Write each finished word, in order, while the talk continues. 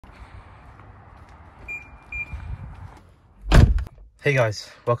Hey guys,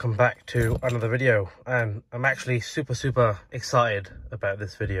 welcome back to another video, and I'm actually super excited about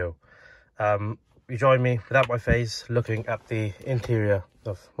this video. You join me without my face looking at the interior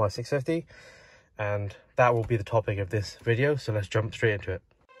of my 650, and that will be the topic of this video, so let's jump straight into it.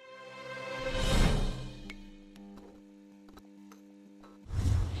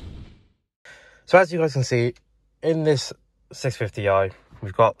 So as you guys can see, in this 650i,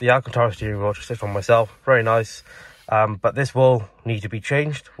 we've got the Alcantara steering wheel, which sits on myself, very nice. But this will need to be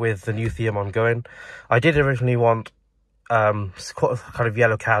changed with the new theme I'm going. I did originally want kind of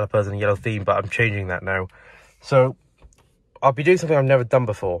yellow calipers and yellow theme, but I'm changing that now. So I'll be doing something I've never done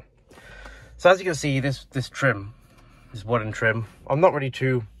before. So as you can see, this trim, this wooden trim, I'm not really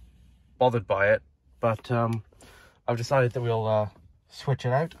too bothered by it, but I've decided that we'll switch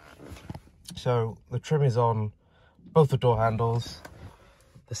it out. So the trim is on both the door handles,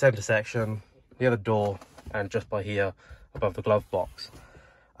 the center section, the other door, and just by here above the glove box.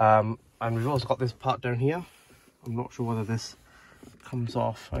 And we've also got this part down here. I'm not sure whether this comes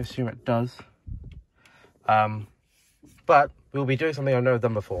off. I assume it does. But we'll be doing something I've never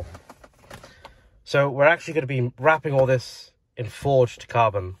done before. So we're actually going to be wrapping all this in forged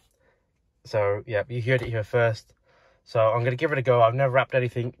carbon. So yeah, you heard it here first. So I'm going to give it a go. I've never wrapped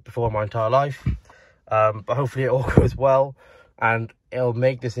anything before in my entire life, but hopefully it all goes well and it'll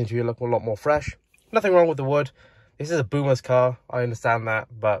make this interior look a lot more fresh. Nothing wrong with the wood. This is a boomer's car, I understand that,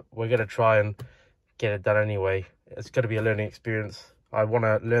 but we're going to try and get it done anyway. It's going to be a learning experience. I want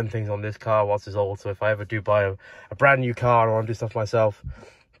to learn things on this car whilst it's old, so if I ever do buy a brand new car and I want to do stuff myself,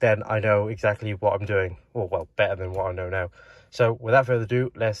 then I know exactly what I'm doing. Or, well, better than what I know now. So without further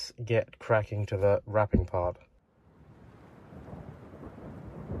ado, let's get cracking to the wrapping part.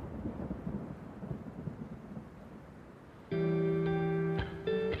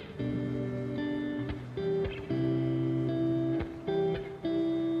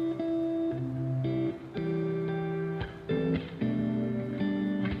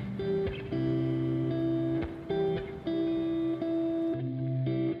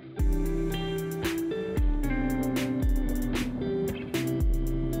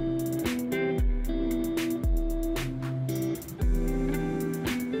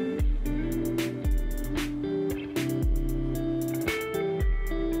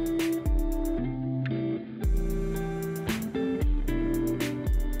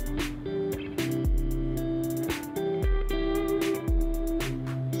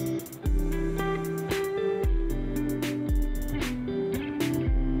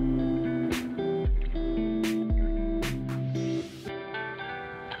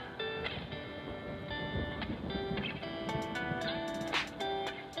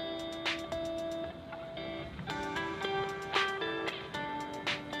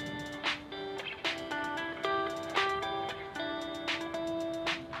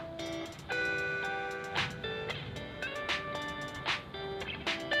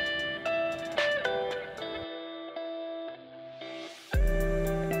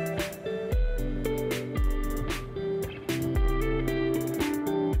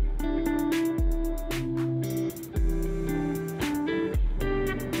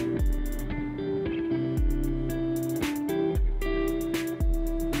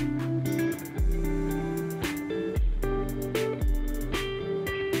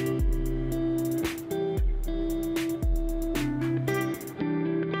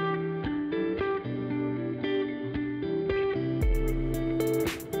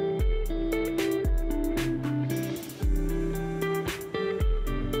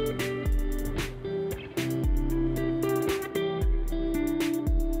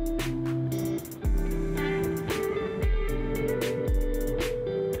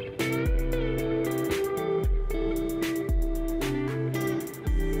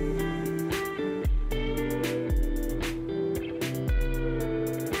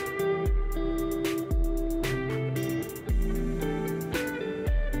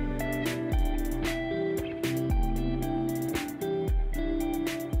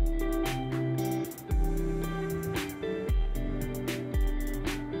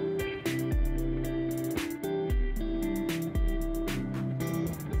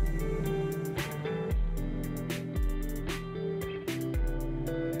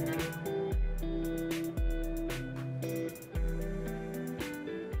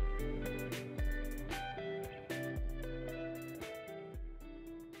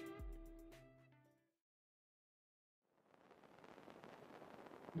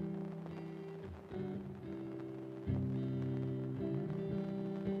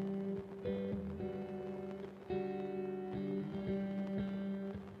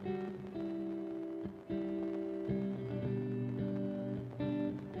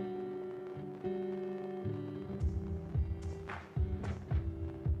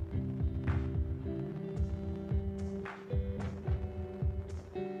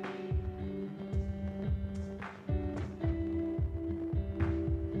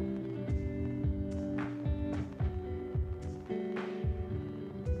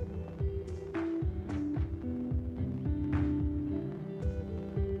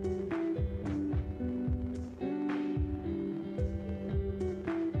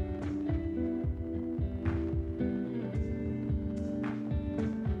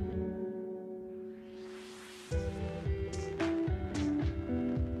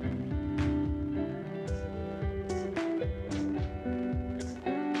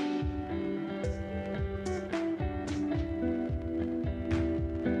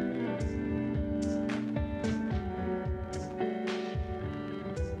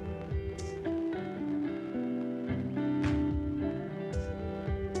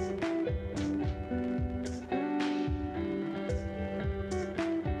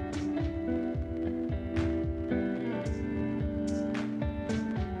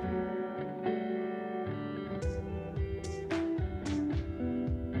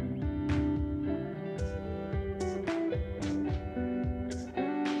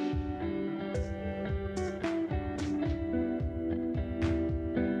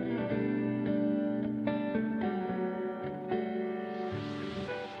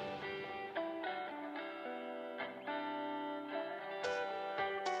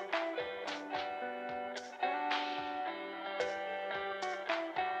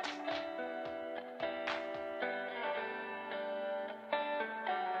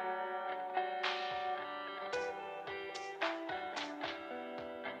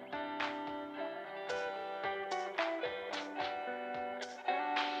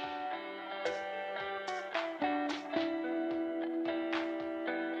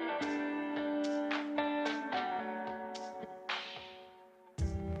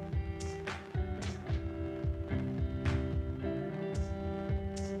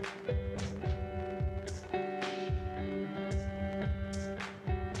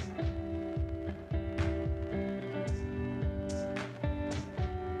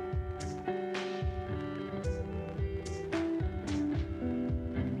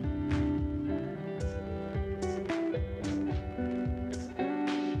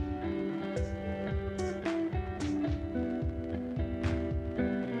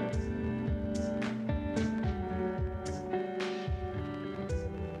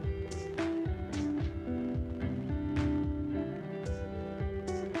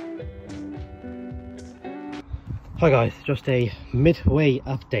 Hi guys, just a Midway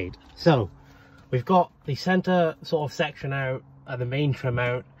update. So we've got the center sort of section out, the main trim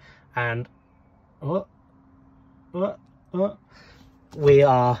out, and we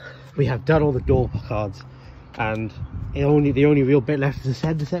have done all the door cards, and the only real bit left is the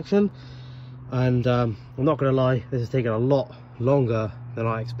center section. And I'm not gonna lie, this has taken a lot longer than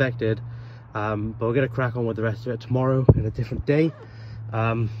I expected, but we're gonna crack on with the rest of it tomorrow in a different day.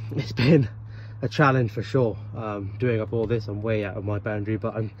 It's been a challenge for sure, doing up all this. I'm way out of my boundary,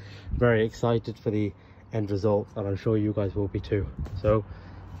 but I'm very excited for the end result, and I'm sure you guys will be too. So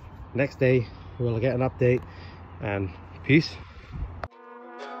next day we'll get an update, and peace.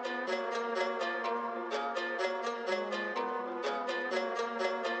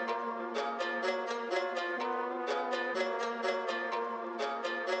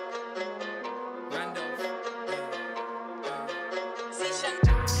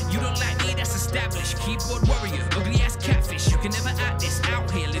 You don't like me, that's established. Keyboard warrior, ugly ass catfish. You can never act this out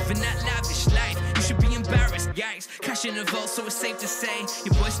here, living that lavish life. You should be embarrassed, yikes. Cash in the vault, so it's safe to say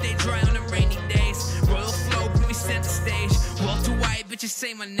your boys stay dry on the rainy days. Royal flow, put me center stage. Walter White, bitches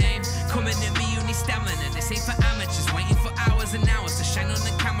say my name. Coming at me, you need stamina. This ain't for amateurs, waiting for hours and hours to shine on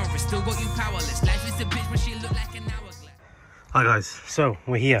the camera. Still got you powerless. Life is a bitch, but she look like an hourglass. Hi guys, so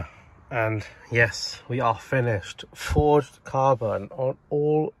we're here, and yes, we are finished. Forged carbon on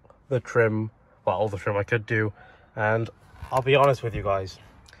all the trim, well, all the trim I could do. And I'll be honest with you guys,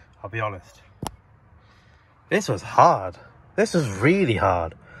 this was hard. This was really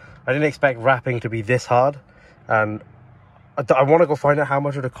hard. I didn't expect wrapping to be this hard, and I want to go find out how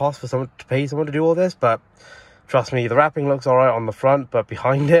much it would cost for someone to pay someone to do all this, but trust me, the wrapping looks all right on the front, but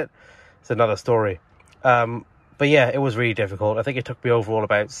behind it, it's another story. But yeah, it was really difficult. I think it took me overall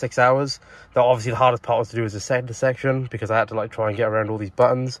about 6 hours. Though obviously the hardest part was to do was the center section, because I had to like try and get around all these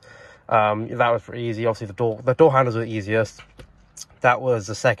buttons. That was pretty easy. Obviously the door handles were the easiest. That was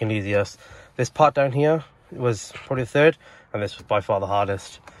the second easiest. This part down here was probably the third, and this was by far the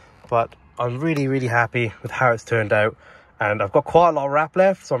hardest. But I'm really happy with how it's turned out, and I've got quite a lot of wrap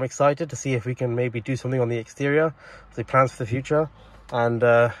left, so I'm excited to see if we can maybe do something on the exterior, the plans for the future. And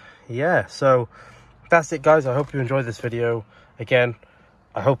yeah, so that's it guys. I hope you enjoyed this video. Again,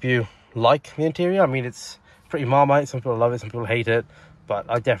 I hope you like the interior. I mean, it's pretty Marmite. Some people love it, some people hate it, but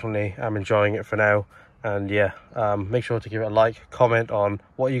I definitely am enjoying it for now. And yeah, make sure to give it a like, comment on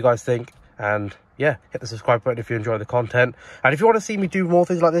what you guys think, and yeah, hit the subscribe button if you enjoy the content. And if you want to see me do more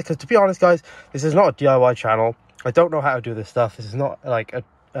things like this, because to be honest guys, this is not a DIY channel. I don't know how to do this stuff. This is not like a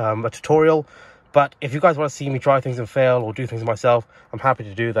tutorial, but if you guys want to see me try things and fail or do things myself, I'm happy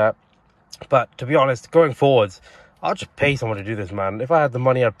to do that. But to be honest, going forwards, I'll just pay someone to do this, man. If I had the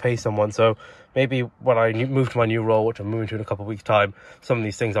money, I'd pay someone. So maybe when I move to my new role, which I'm moving to in a couple of weeks' time, some of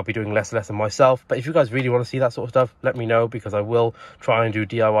these things I'll be doing less and less than myself. But if you guys really want to see that sort of stuff, let me know, because I will try and do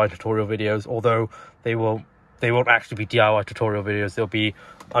DIY tutorial videos. Although they won't actually be DIY tutorial videos. They'll be,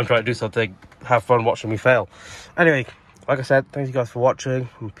 I'm trying to do something, have fun watching me fail. Anyway, like I said, thanks you guys for watching,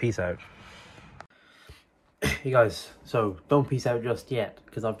 and peace out. Hey guys, so don't peace out just yet,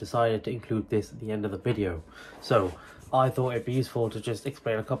 because I've decided to include this at the end of the video. So I thought it'd be useful to just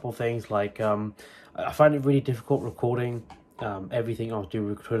explain a couple of things. Like I find it really difficult recording everything I was doing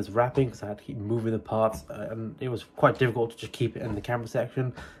with Twitter's wrapping, because I had to keep moving the parts, and it was quite difficult to just keep it in the camera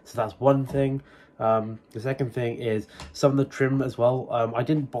section. So that's one thing. The second thing is some of the trim as well. I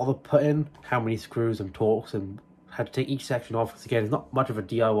didn't bother putting how many screws and Torx, and had to take each section off, because again, it's not much of a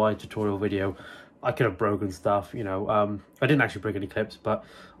DIY tutorial video. I could have broken stuff, you know. I didn't actually break any clips, but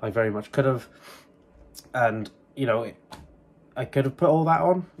I very much could have. And, you know, I could have put all that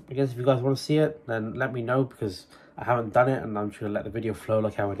on. I guess if you guys want to see it, then let me know, because I haven't done it, and I'm just going to let the video flow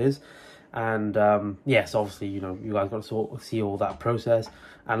like how it is. And, yes, obviously, you know, you guys got to sort of see all that process.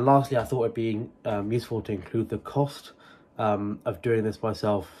 And lastly, I thought it'd be useful to include the cost of doing this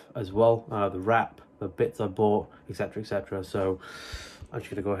myself as well. The wrap, the bits I bought, etc, etc. So I'm just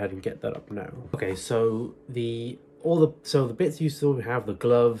gonna go ahead and get that up now. Okay, so the bits you still have, the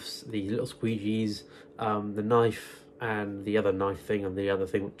gloves, the little squeegees, the knife, and the other knife thing, and the other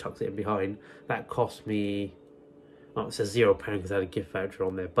thing which tucks it in behind, that cost me, oh, it says £0 because I had a gift voucher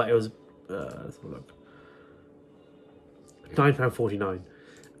on there, but it was let's have a look, £9.49.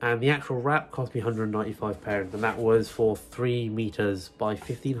 And the actual wrap cost me £195, and that was for 3 meters by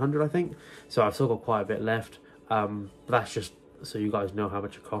 1500, I think. So I've still got quite a bit left. But that's just so you guys know how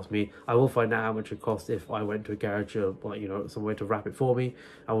much it cost me. I will find out how much it cost if I went to a garage or, like, you know, somewhere to wrap it for me,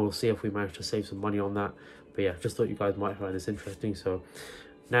 and we'll see if we manage to save some money on that. But yeah, just thought you guys might find this interesting. So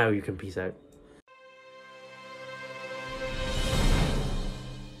now you can peace out.